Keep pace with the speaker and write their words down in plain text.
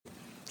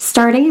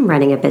Starting and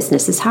running a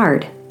business is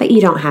hard, but you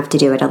don't have to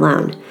do it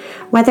alone.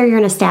 Whether you're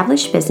an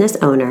established business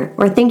owner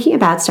or thinking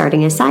about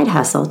starting a side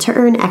hustle to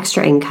earn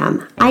extra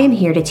income, I am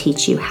here to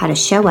teach you how to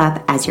show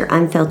up as your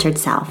unfiltered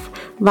self,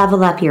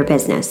 level up your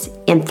business,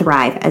 and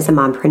thrive as a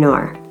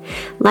mompreneur.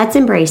 Let's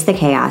embrace the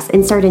chaos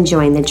and start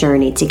enjoying the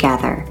journey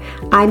together.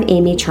 I'm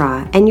Amy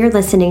Traw, and you're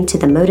listening to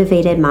the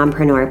Motivated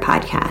Mompreneur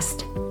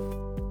Podcast.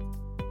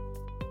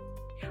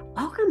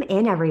 Welcome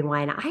in,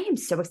 everyone. I am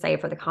so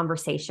excited for the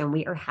conversation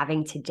we are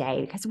having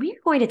today because we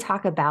are going to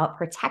talk about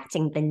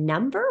protecting the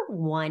number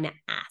one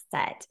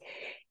asset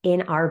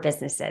in our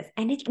businesses.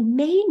 And it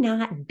may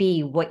not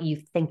be what you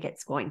think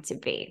it's going to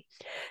be.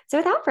 So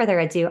without further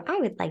ado, I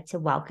would like to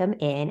welcome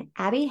in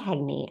Abbey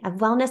Heagney of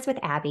Wellness with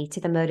Abbey to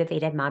the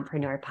Motivated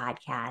Mompreneur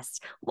Podcast.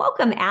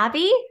 Welcome,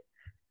 Abbey.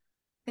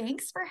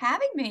 Thanks for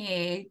having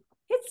me.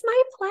 It's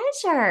my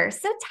pleasure.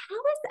 So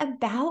tell us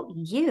about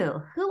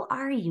you. Who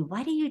are you?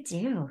 What do you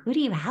do? Who do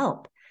you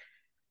help?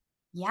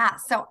 Yeah,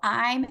 so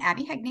I'm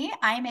Abbey Heagney.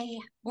 I'm a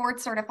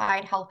board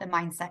certified health and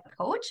mindset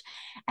coach,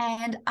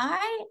 and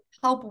I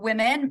help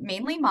women,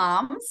 mainly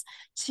moms,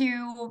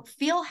 to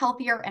feel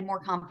healthier and more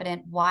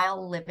confident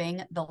while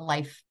living the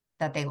life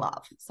that they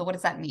love. So what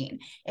does that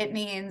mean? It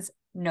means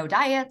no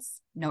diets,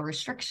 no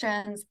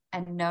restrictions,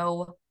 and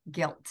no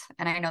guilt.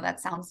 And I know that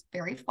sounds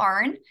very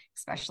foreign,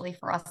 especially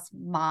for us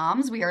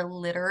moms. We are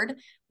littered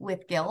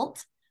with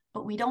guilt,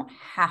 but we don't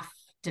have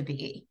to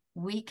be.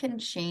 We can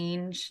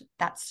change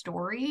that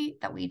story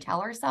that we tell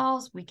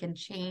ourselves. We can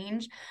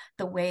change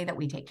the way that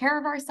we take care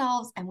of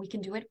ourselves, and we can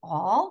do it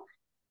all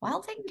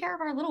while taking care of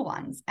our little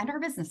ones and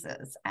our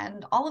businesses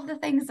and all of the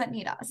things that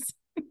need us.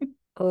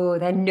 Oh,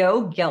 the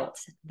no guilt.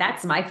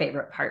 That's my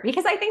favorite part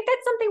because I think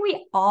that's something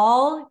we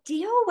all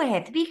deal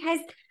with because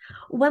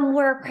when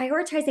we're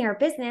prioritizing our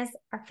business,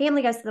 our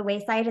family goes to the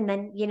wayside and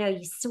then, you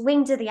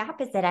swing to the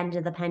opposite end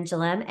of the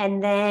pendulum.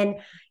 And then,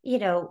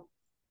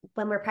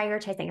 when we're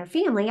prioritizing our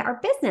family, our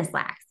business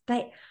lacks.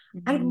 But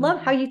I love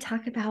how you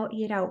talk about,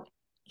 it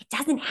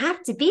doesn't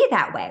have to be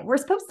that way. We're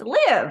supposed to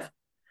live.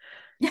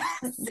 Yes,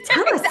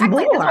 tell us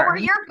exactly. more. That's what we're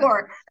here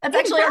for. That's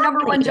actually our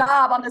number one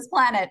job on this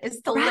planet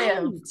is to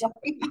live.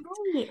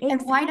 Right.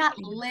 And why not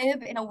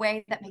live in a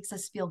way that makes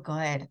us feel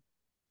good?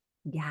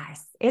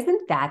 Yes.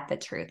 Isn't that the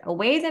truth? A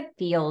way that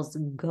feels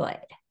good.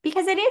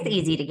 Because it is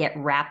easy to get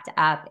wrapped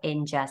up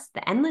in just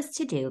the endless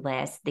to-do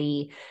list,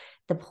 the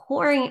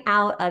pouring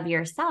out of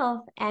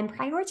yourself and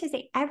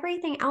prioritizing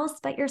everything else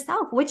but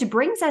yourself, which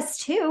brings us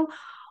to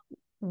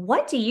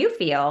what do you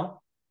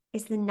feel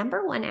is the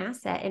number one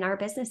asset in our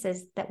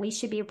businesses that we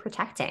should be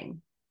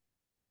protecting?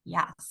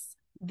 Yes.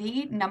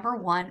 The number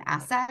one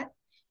asset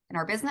in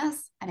our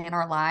business and in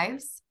our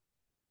lives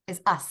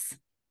is us.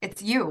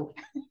 It's you.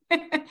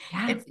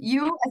 Yeah. It's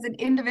you as an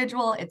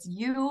individual. It's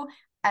you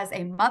as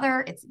a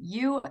mother. It's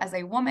you as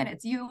a woman.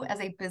 It's you as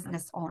a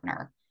business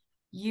owner.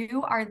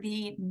 You are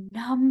the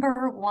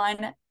number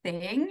one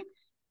thing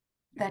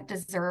that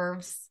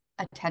deserves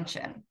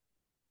attention,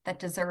 that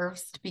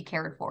deserves to be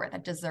cared for,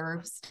 that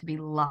deserves to be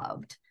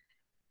loved.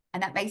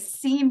 And that may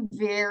seem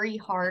very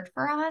hard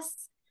for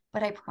us,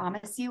 but I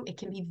promise you it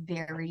can be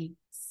very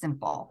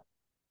simple.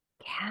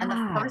 Yeah. And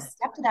the first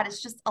step to that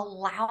is just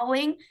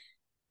allowing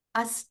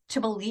us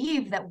to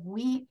believe that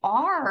we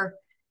are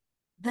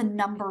the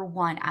number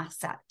one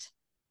asset.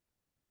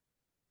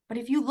 But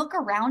if you look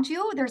around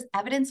you, there's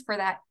evidence for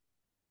that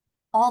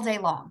all day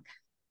long.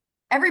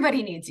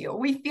 Everybody needs you.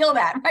 We feel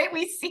that, right?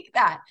 We see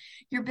that.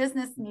 Your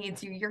business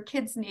needs you. Your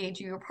kids need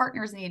you. Your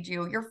partners need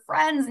you. Your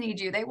friends need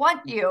you. They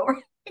want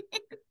you.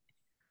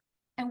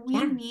 And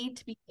we need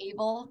to be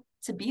able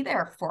to be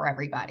there for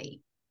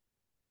everybody.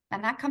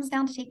 And that comes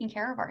down to taking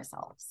care of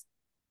ourselves.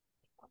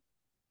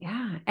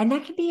 Yeah. And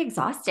that can be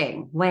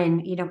exhausting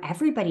when,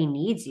 everybody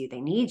needs you.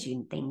 They need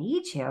you. They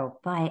need you.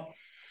 But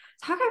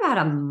talk about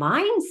a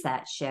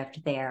mindset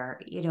shift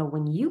there.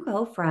 When you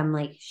go from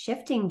like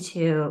shifting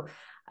to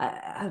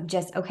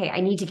just, okay, I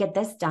need to get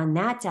this done,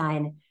 that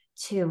done,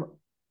 to,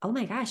 oh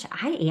my gosh,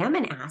 I am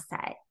an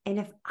asset. And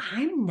if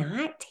I'm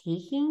not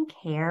taking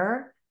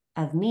care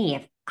of me,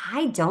 if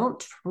I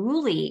don't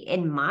truly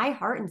in my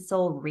heart and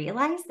soul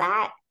realize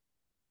that,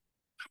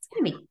 that's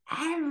going to make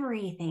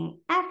everything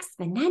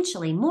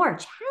exponentially more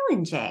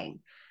challenging.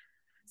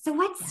 So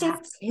what's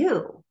step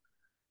two?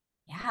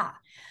 Yeah.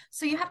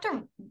 So you have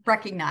to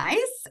recognize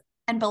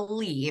and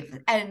believe.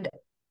 And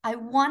I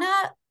want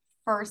to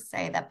first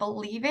say that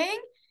believing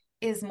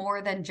is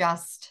more than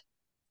just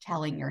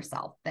telling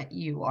yourself that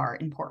you are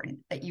important,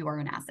 that you are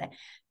an asset.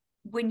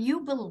 When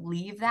you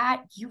believe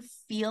that, you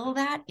feel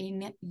that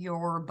in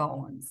your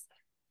bones.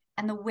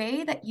 And the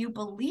way that you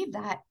believe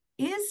that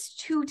is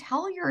to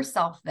tell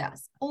yourself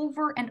this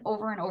over and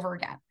over and over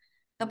again.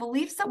 The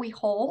beliefs that we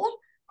hold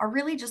are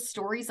really just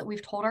stories that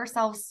we've told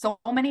ourselves so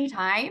many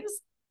times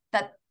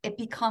that it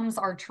becomes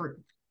our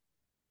truth.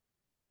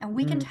 And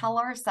we can tell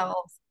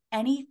ourselves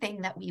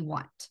anything that we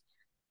want.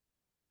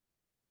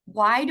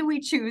 Why do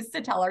we choose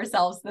to tell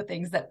ourselves the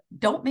things that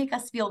don't make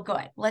us feel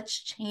good? Let's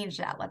change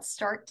that. Let's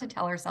start to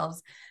tell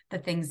ourselves the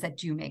things that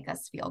do make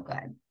us feel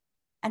good.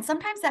 And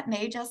sometimes that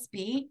may just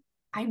be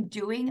I'm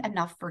doing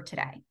enough for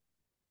today.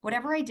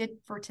 Whatever I did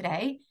for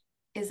today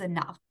is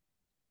enough.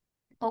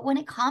 But when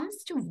it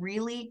comes to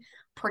really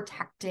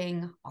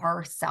protecting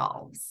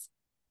ourselves,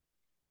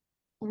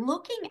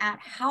 looking at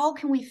how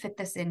can we fit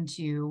this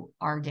into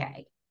our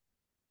day?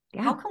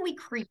 Yeah. How can we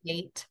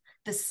create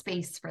the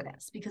space for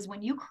this? Because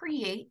when you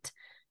create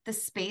the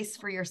space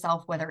for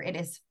yourself, whether it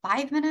is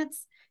 5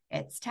 minutes,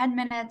 it's 10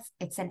 minutes,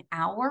 it's an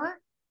hour,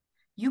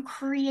 you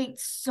create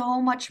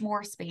so much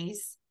more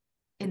space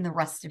in the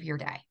rest of your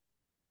day.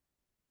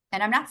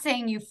 And I'm not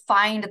saying you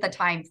find the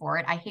time for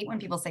it. I hate when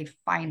people say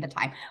find the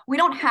time. We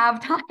don't have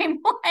time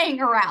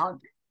lying around.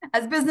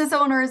 As business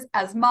owners,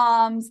 as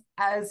moms,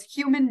 as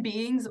human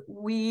beings,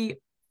 we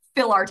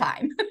fill our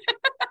time.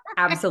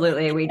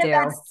 Absolutely, we And do.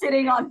 that's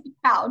sitting on the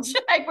couch.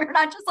 Like, we're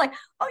not just like,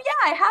 oh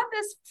yeah, I have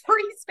this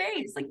free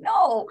space. Like,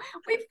 no,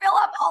 we fill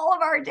up all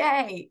of our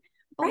day.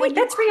 But Right? when you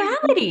That's create,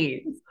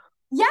 reality.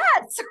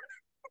 yes,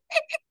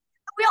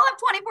 we all have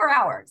 24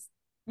 hours.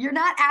 You're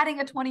not adding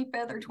a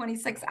 25th or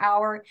 26th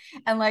hour.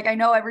 And like, I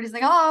know everybody's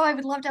like, oh, I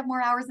would love to have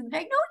more hours in the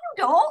day. No, you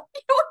don't.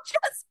 You'll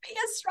just be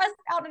as stressed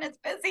out and as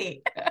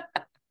busy.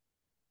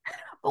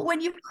 But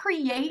when you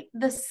create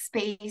the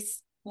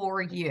space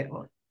for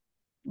you,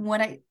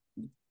 when I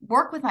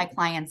work with my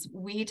clients,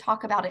 we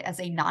talk about it as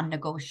a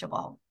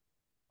non-negotiable.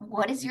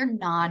 What is your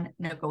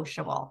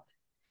non-negotiable?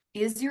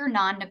 Is your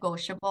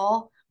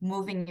non-negotiable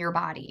moving your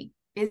body?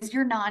 Is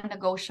your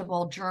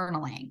non-negotiable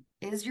journaling?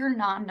 Is your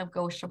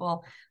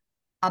non-negotiable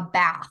a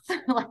bath?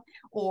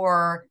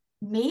 Or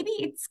maybe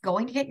it's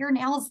going to get your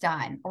nails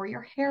done or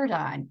your hair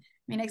done.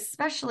 I mean,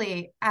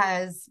 especially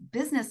as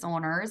business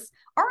owners,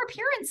 our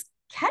appearance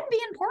can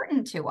be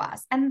important to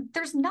us, and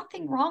there's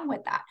nothing wrong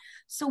with that.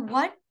 So,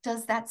 what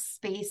does that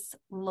space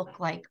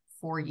look like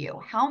for you?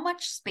 How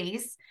much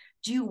space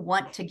do you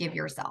want to give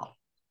yourself?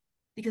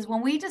 Because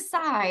when we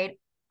decide,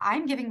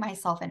 I'm giving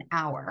myself an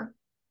hour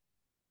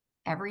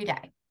every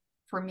day.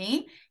 For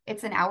me,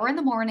 it's an hour in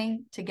the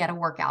morning to get a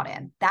workout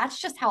in. That's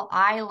just how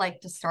I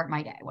like to start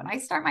my day. When I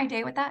start my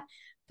day with that,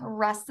 the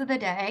rest of the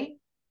day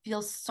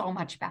feels so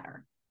much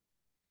better.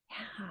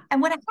 Yeah.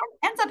 And what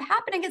ends up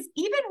happening is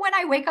even when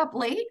I wake up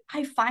late,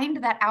 I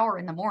find that hour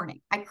in the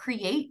morning. I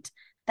create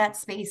that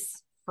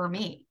space for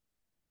me.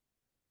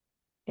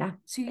 Yeah,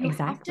 So you have to be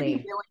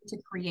exactly. willing to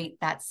create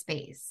that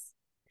space.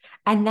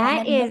 And And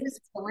that then is, notice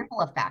what the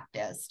ripple effect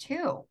is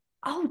too.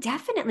 oh,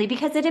 definitely,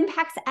 because it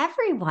impacts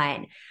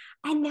everyone.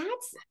 And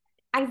that's,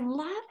 I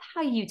love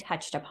how you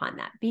touched upon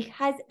that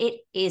because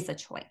it is a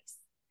choice.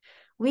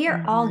 We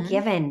are all Mm-hmm.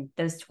 given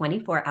those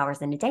 24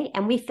 hours in a day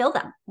and we fill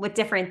them with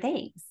different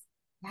things,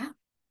 Yeah.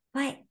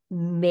 but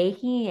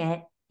making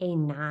it a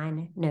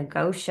non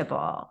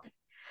negotiable.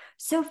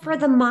 So for Yeah.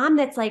 the mom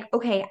that's like,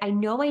 okay, I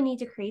know I need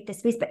to create this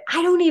space, but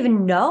I don't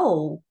even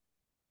know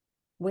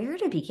where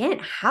to begin.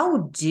 How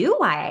do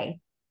I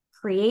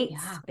create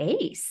Yeah.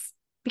 space?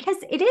 Because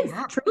it is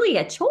Yeah. truly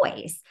a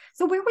choice.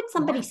 So where would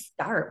somebody Yeah.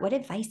 start? What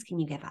advice can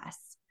you give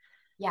us?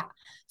 Yeah.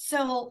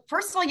 So,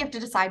 first of all, you have to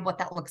decide what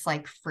that looks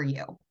like for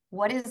you.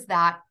 What is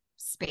that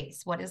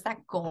space? What is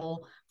that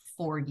goal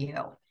for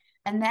you?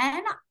 And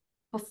then,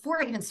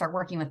 before I even start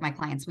working with my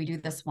clients, we do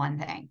this one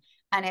thing,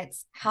 and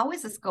it's how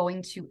is this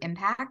going to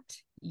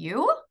impact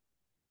you?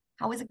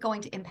 How is it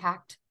going to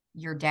impact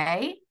your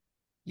day,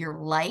 your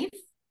life,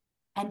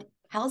 and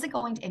how is it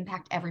going to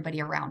impact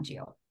everybody around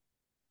you?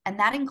 And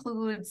that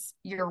includes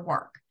your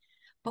work.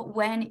 But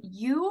when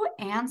you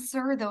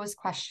answer those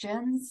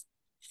questions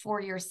for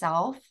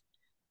yourself,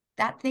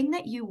 that thing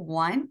that you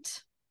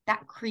want,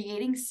 that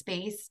creating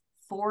space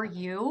for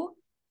you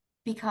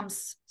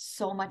becomes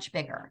so much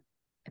bigger.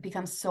 It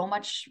becomes so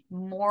much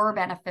more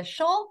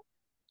beneficial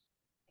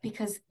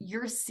because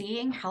you're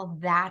seeing how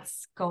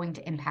that's going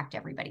to impact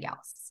everybody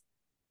else.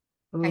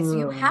 Okay, so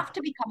you Ooh, have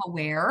to become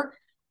aware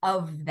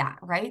of that,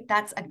 right?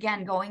 That's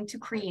again going to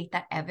create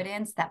that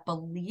evidence, that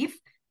belief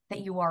that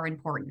you are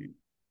important,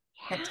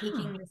 that yeah.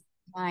 taking this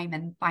time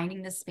and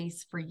finding the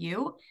space for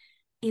you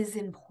is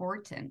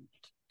important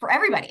for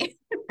everybody.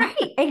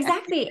 Right,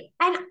 exactly.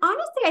 And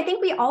honestly, I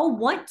think we all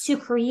want to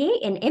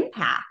create an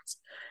impact.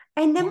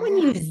 And then when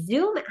you Yeah.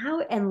 zoom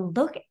out and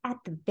look at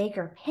the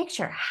bigger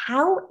picture,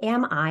 how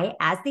am I,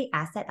 as the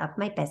asset of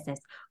my business,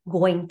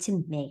 going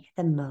to make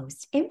the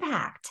most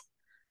impact?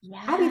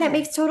 Abby, that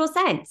makes Yes. total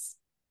sense.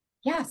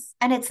 Yes.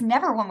 And it's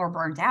never when we're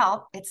burned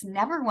out. It's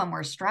never when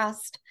we're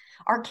stressed.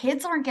 Our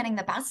kids aren't getting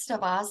the best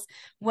of us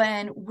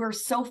when we're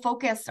so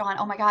focused on,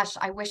 oh my gosh,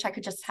 I wish I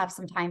could just have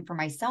some time for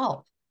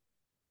myself.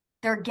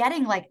 They're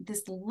getting like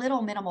this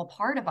little minimal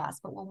part of us.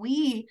 But when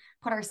we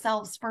put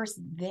ourselves first,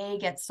 they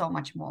get so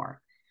much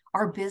more.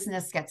 Our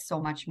business gets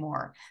so much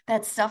more.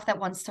 That stuff that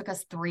once took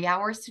us 3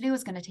 hours to do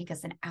is going to take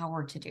us an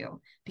hour to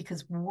do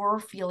because we're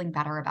feeling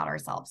better about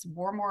ourselves.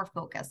 We're more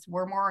focused.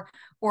 We're more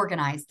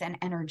organized and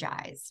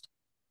energized.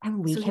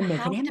 And we So you can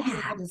make an have to be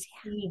able to impact.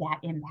 see that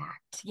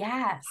impact.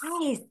 Yes.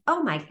 Guys,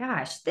 oh my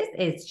gosh, this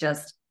is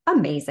just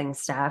amazing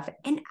stuff.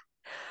 And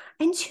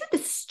to the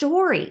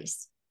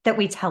stories that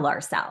we tell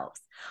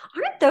ourselves.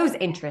 Aren't those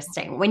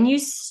interesting when you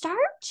start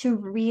to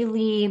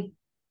really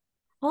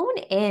hone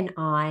in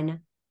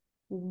on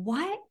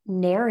what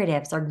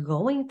narratives are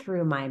going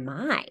through my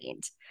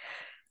mind.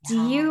 Do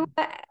Yeah. you,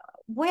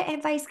 what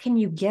advice can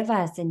you give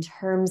us in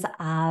terms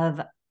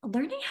of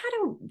learning how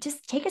to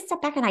just take a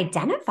step back and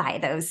identify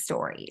those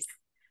stories?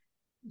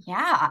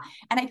 Yeah.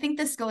 And I think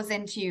this goes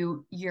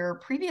into your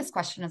previous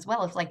question as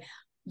well. Of like,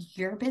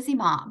 you're a busy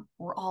mom.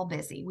 We're all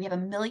busy. We have a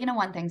million and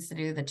one things to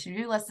do. The to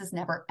do list is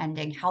never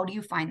ending. How do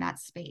you find that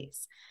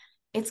space?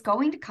 It's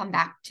going to come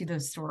back to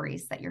those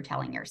stories that you're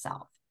telling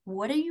yourself.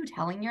 What are you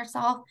telling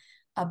yourself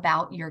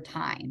about your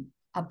time,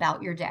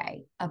 about your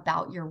day,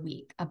 about your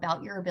week,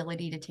 about your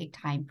ability to take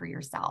time for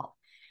yourself?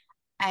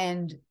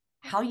 And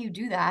how you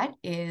do that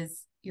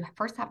is you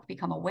first have to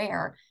become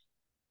aware.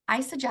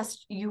 I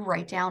suggest you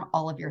write down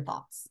all of your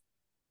thoughts.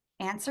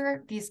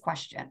 Answer these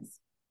questions.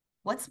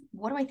 What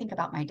do I think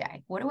about my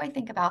day? What do I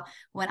think about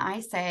when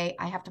I say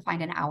I have to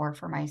find an hour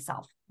for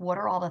myself? What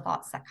are all the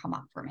thoughts that come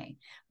up for me?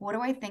 What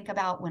do I think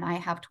about when I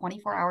have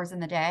 24 hours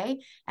in the day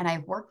and I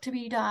have work to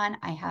be done?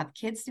 I have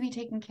kids to be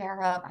taken care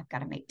of. I've got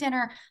to make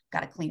dinner. I've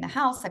got to clean the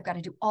house. I've got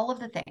to do all of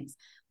the things.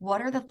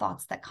 What are the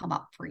thoughts that come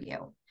up for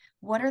you?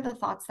 What are the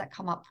thoughts that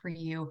come up for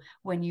you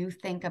when you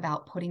think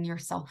about putting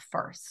yourself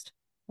first?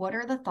 What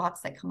are the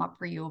thoughts that come up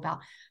for you about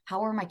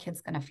how are my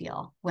kids going to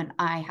feel when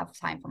I have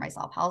time for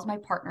myself? How's my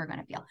partner going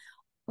to feel?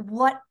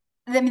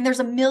 There's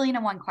a million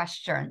and one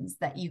questions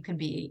that you can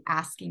be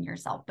asking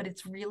yourself, but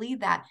it's really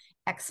that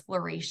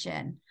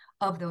exploration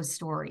of those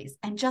stories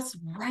and just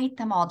write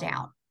them all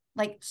down.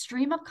 Like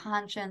stream of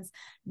conscience,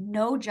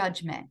 no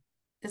judgment.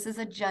 This is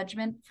a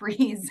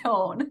judgment-free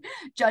zone.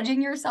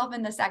 Judging yourself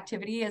in this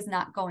activity is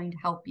not going to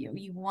help you.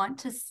 You want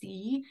to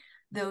see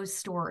those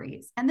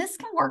stories. And this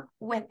can work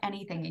with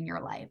anything in your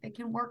life. It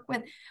can work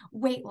with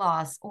weight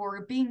loss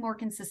or being more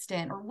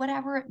consistent or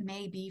whatever it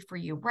may be for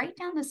you. Write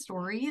down the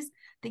stories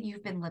that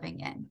you've been living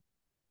in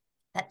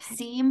that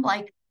seem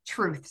like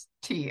truth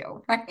to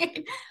you,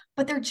 right?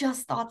 But they're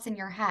just thoughts in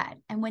your head.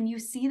 And when you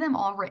see them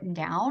all written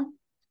down,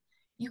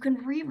 you can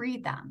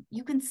reread them.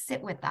 You can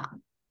sit with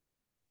them.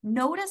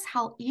 Notice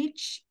how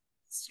each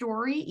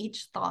story,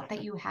 each thought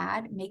that you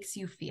had makes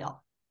you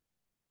feel.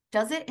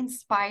 Does it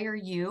inspire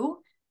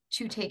you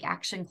to take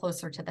action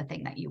closer to the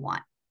thing that you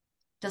want?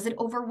 Does it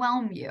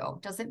overwhelm you?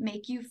 Does it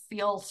make you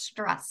feel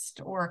stressed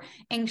or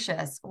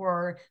anxious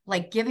or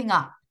like giving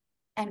up?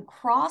 And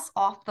cross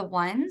off the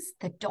ones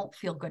that don't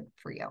feel good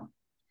for you.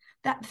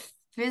 That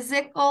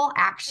physical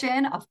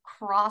action of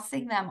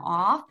crossing them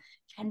off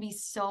can be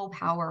so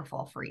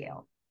powerful for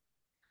you.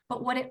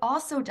 But what it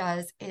also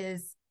does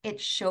is it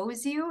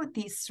shows you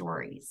these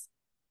stories.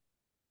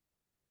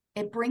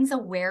 It brings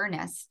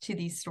awareness to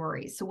these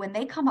stories. So when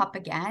they come up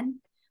again,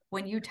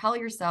 when you tell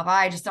yourself,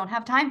 I just don't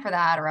have time for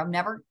that, or I'm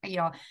never,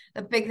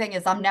 the big thing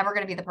is I'm never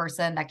going to be the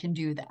person that can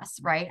do this,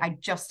 right? I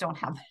just don't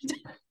have the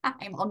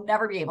time. I'll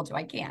never be able to.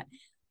 I can't.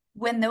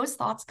 When those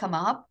thoughts come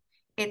up,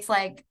 it's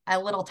like a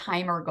little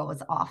timer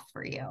goes off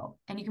for you.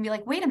 And you can be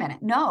like, wait a minute.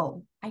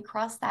 No, I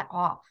crossed that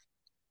off.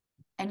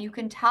 And you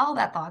can tell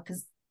that thought,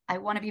 because I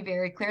want to be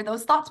very clear,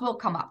 those thoughts will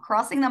come up.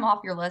 Crossing them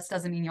off your list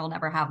doesn't mean you'll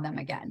never have them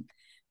again.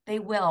 They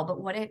will.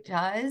 But what it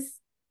does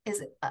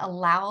is it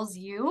allows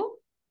you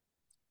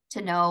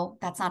to know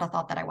that's not a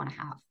thought that I want to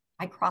have.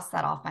 I crossed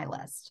that off my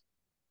list.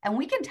 And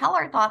we can tell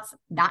our thoughts,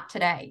 not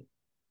today.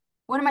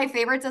 One of my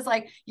favorites is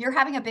like, you're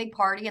having a big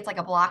party. It's like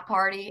a block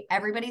party.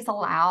 Everybody's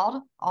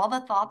allowed. All the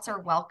thoughts are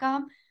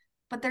welcome.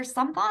 But there's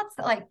some thoughts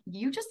that like,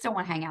 you just don't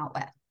want to hang out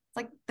with. It's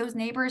like those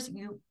neighbors,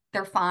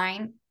 they're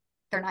fine.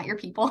 They're not your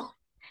people.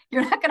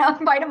 You're not going to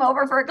invite them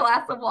over for a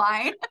glass of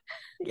wine.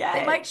 They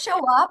Yes. might show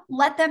up,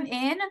 let them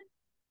in,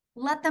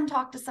 let them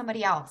talk to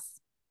somebody else.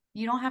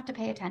 You don't have to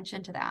pay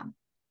attention to them.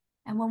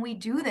 And when we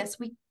do this,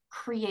 we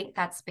create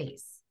that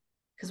space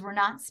because we're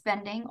not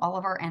spending all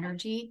of our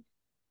energy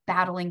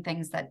battling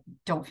things that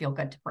don't feel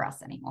good for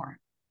us anymore.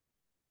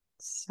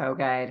 So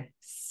good.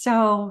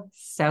 So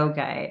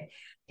good.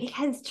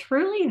 Because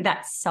truly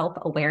that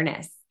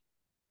self-awareness,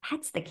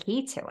 that's the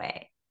key to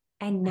it.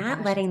 And My not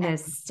gosh, letting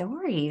those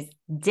stories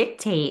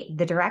dictate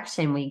the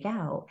direction we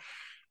go.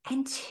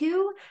 And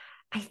two,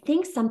 I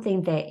think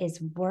something that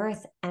is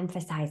worth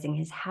emphasizing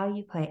is how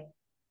you put,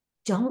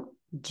 don't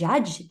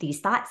judge these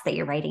thoughts that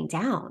you're writing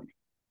down.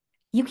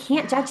 You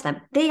can't yeah, judge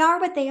them. They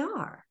are what they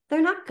are.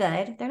 They're not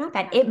good. They're not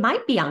bad. It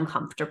might be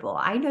uncomfortable.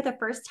 I know the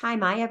first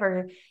time I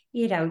ever,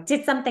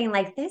 did something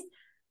like this,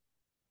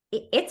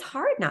 it's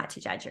hard not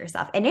to judge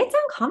yourself. And it's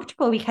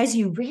uncomfortable because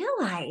you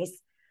realize,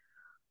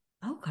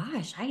 oh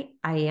gosh, I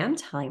am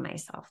telling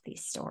myself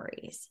these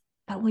stories.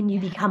 But when you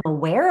yeah, become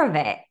aware of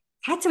it,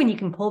 that's when you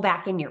can pull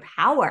back in your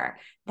power.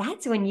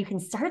 That's when you can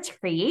start to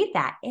create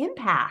that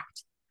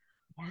impact.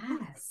 Ooh,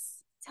 yes,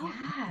 so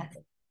yes,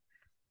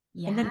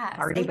 good. And then yes.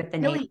 party It with the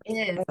neighbors really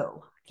is.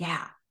 too.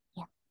 Yeah,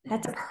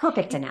 that's a Yes.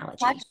 perfect It's such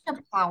analogy. a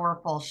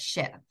powerful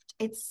shift.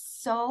 It's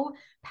so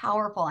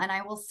powerful. And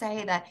I will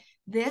say that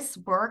this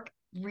work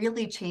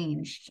really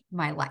changed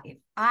my life.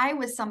 I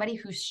was somebody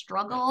who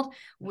struggled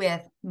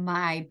with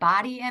my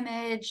body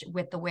image,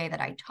 with the way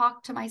that I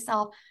talked to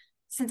myself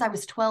since I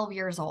was 12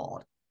 years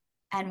old.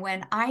 And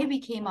when I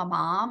became a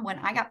mom, when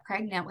I got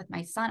pregnant with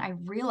my son, I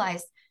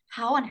realized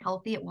how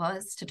unhealthy it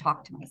was to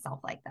talk to myself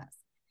like this.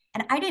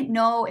 And I didn't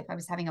know if I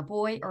was having a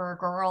boy or a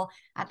girl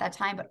at that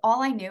time, but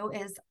all I knew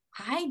is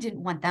I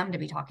didn't want them to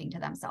be talking to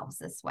themselves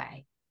this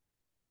way.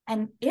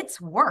 And it's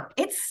work.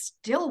 It's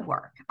still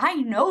work. I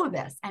know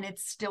this and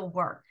it's still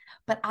work.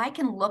 But I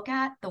can look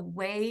at the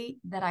way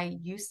that I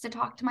used to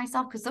talk to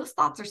myself because those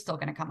thoughts are still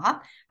going to come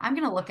up. I'm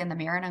going to look in the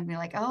mirror and I'm going to be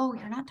like, oh,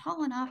 you're not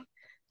tall enough.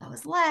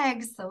 Those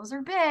legs, those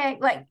are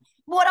big. Like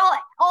what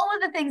all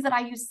of the things that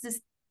I used to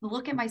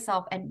look at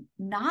myself and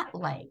not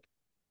like,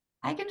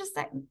 I can just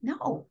say,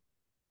 no,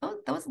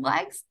 those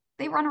legs,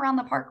 they run around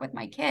the park with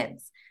my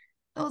kids.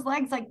 Those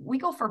legs, like we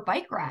go for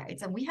bike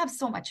rides and we have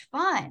so much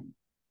fun.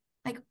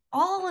 Like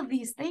all of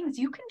these things,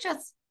 you can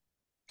just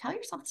tell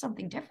yourself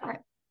something different.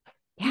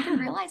 You can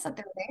Yeah. realize that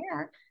they're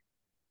there.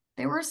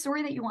 They were a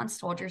story that you once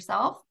told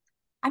yourself.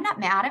 I'm not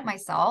mad at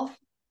myself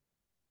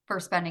for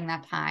spending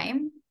that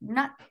time. I'm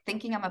not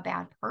thinking I'm a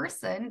bad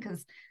person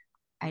because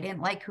I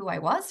didn't like who I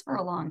was for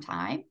a long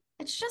time.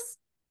 It's just,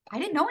 I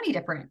didn't know any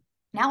different.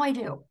 Now I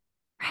do.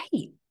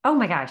 Right. Oh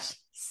my gosh.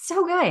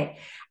 So good.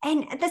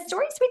 And the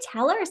stories we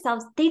tell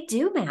ourselves, they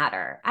do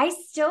matter. I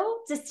still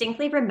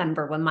distinctly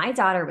remember when my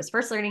daughter was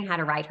first learning how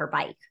to ride her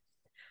bike.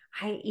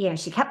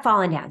 She kept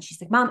falling down.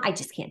 She's like, Mom, I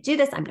just can't do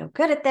this. I'm no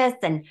good at this.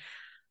 And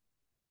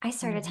I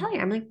started telling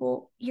her, I'm like,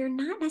 well, you're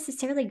not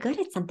necessarily good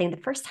at something the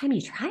first time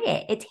you try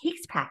it. It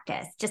takes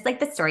practice, just like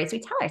the stories we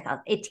tell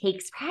ourselves. It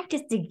takes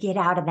practice to get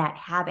out of that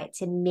habit,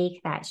 to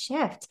make that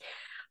shift.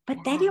 But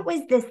then Yeah. it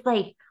was this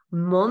like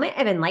moment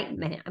of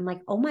enlightenment. I'm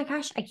like, oh my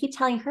gosh, I keep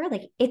telling her,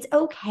 like, it's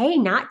okay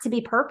not to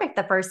be perfect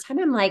the first time.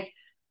 I'm like,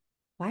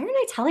 why aren't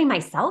I telling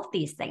myself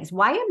these things?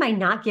 Why am I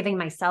not giving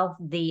myself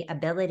the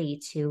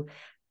ability to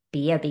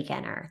be a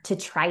beginner, to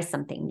try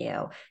something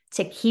new,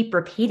 to keep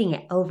repeating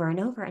it over and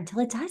over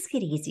until it does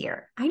get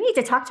easier? I need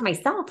to talk to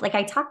myself like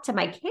I talk to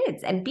my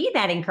kids and be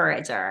that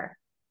encourager.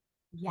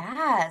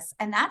 Yes.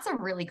 And that's a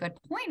really good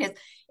point is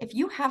if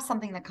you have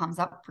something that comes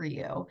up for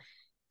you,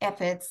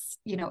 if it's,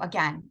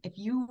 again, if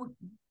you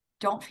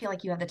don't feel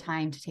like you have the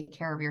time to take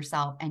care of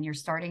yourself and you're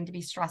starting to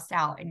be stressed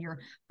out and you're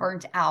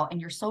burnt out and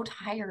you're so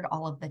tired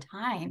all of the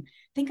time,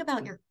 think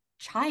about your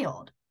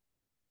child.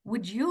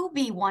 Would you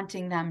be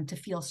wanting them to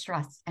feel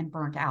stressed and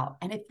burnt out?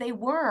 And if they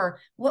were,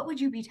 what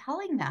would you be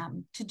telling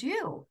them to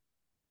do?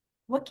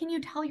 What can you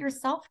tell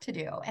yourself to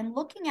do? And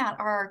looking at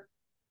our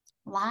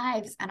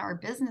lives and our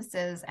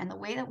businesses and the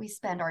way that we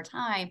spend our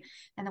time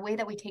and the way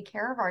that we take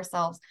care of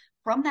ourselves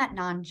from that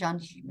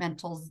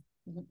non-judgmental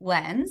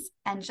lens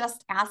and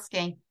just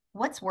asking,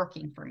 what's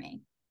working for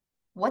me?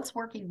 What's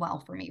working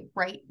well for me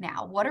right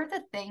now? What are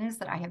the things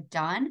that I have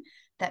done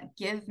that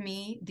give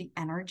me the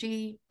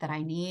energy that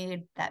I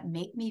need, that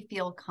make me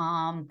feel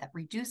calm, that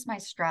reduce my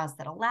stress,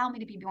 that allow me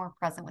to be more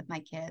present with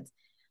my kids?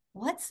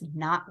 What's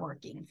not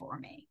working for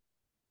me?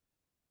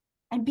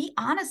 And be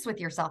honest with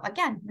yourself.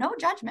 Again, no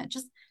judgment,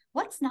 just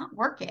what's not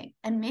working.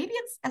 And maybe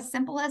it's as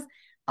simple as,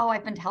 oh,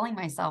 I've been telling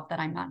myself that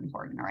I'm not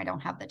important or I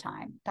don't have the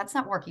time. That's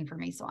not working for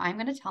me. So I'm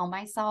going to tell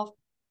myself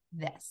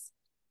this.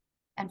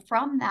 And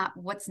from that,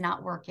 what's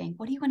not working,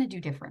 what are you going to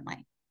do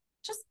differently?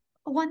 Just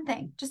one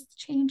thing, just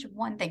change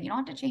one thing. You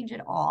don't have to change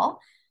it all,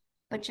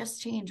 but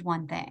just change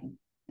one thing.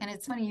 And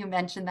it's funny you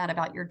mentioned that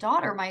about your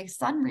daughter. My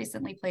son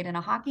recently played in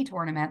a hockey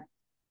tournament.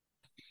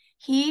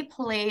 He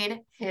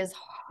played his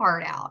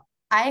heart out.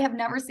 I have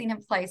never seen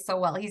him play so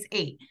well. He's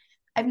 8.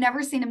 I've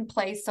never seen him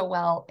play so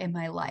well in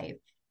my life.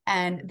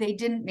 And they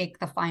didn't make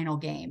the final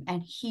game.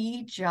 And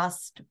he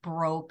just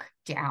broke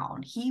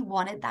down. He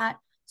wanted that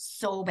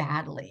so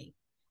badly.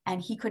 And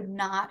he could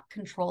not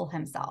control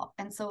himself.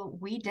 And so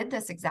we did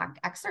this exact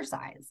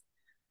exercise.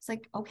 It's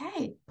like,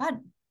 okay,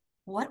 bud,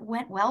 what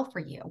went well for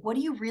you? What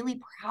are you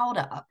really proud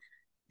of?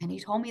 And he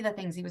told me the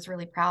things he was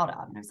really proud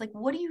of. And I was like,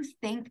 what do you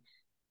think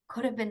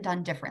could have been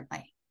done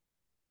differently?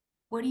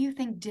 What do you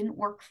think didn't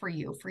work for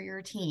you, for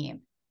your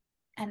team?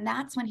 And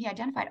that's when he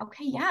identified,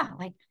 okay, yeah,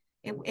 like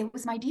it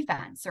was my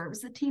defense or it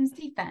was the team's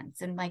defense.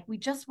 And like, we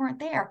just weren't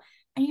there.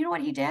 And you know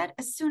what he did?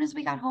 As soon as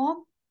we got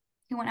home,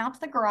 he went out to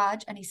the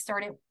garage and he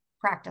started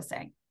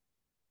practicing.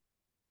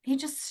 He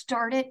just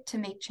started to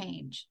make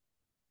change.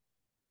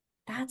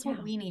 That's what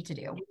Yeah. we need to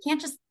do. We can't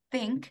just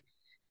think.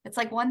 It's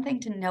like one thing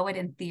to know it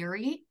in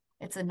theory.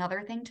 It's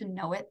another thing to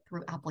know it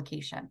through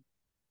application.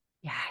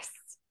 Yes.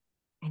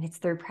 And it's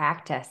through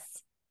practice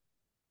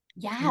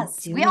and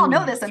Yes, we all doing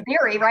know it. this in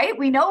theory, right?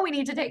 We know we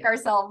need to take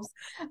ourselves,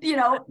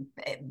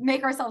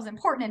 make ourselves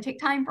important and take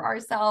time for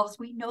ourselves.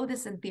 We know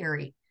this in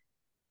theory.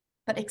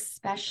 But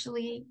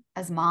especially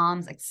as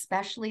moms,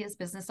 especially as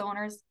business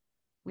owners,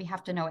 we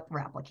have to know it through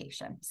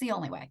application. It's the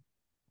only way.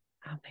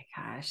 Oh my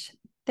gosh.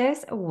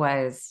 This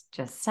was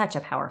just such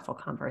a powerful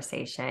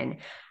conversation.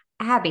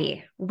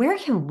 Abby, where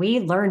can we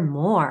learn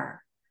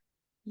more?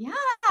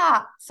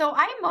 Yeah. So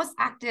I'm most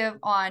active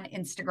on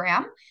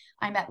Instagram.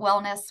 I'm at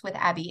Wellness with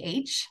Abby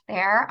H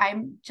there.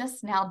 I'm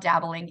just now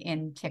dabbling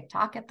in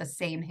TikTok at the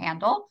same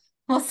handle.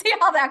 We'll see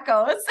how that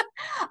goes.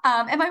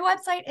 And my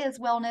website is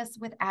Wellness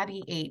with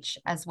Abby H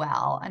as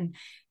well. And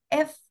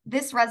if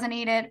this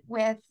resonated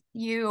with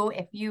you,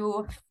 if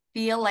you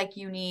feel like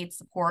you need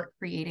support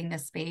creating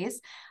this space,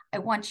 I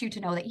want you to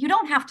know that you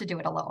don't have to do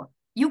it alone.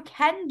 You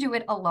can do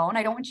it alone.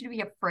 I don't want you to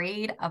be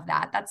afraid of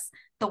that. That's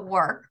the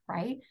work,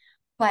 right?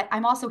 But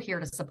I'm also here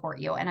to support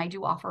you. And I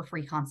do offer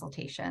free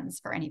consultations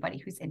for anybody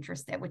who's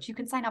interested, which you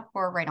can sign up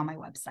for right on my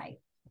website.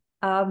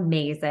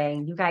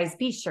 Amazing. You guys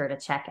be sure to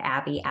check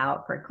Abbey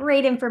out for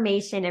great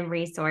information and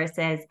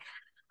resources.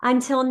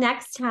 Until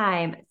next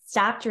time,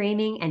 stop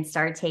dreaming and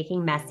start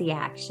taking messy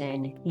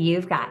action.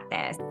 You've got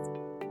this.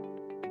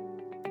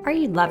 Are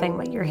you loving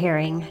what you're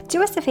hearing?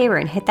 Do us a favor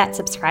and hit that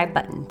subscribe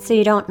button so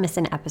you don't miss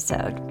an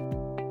episode.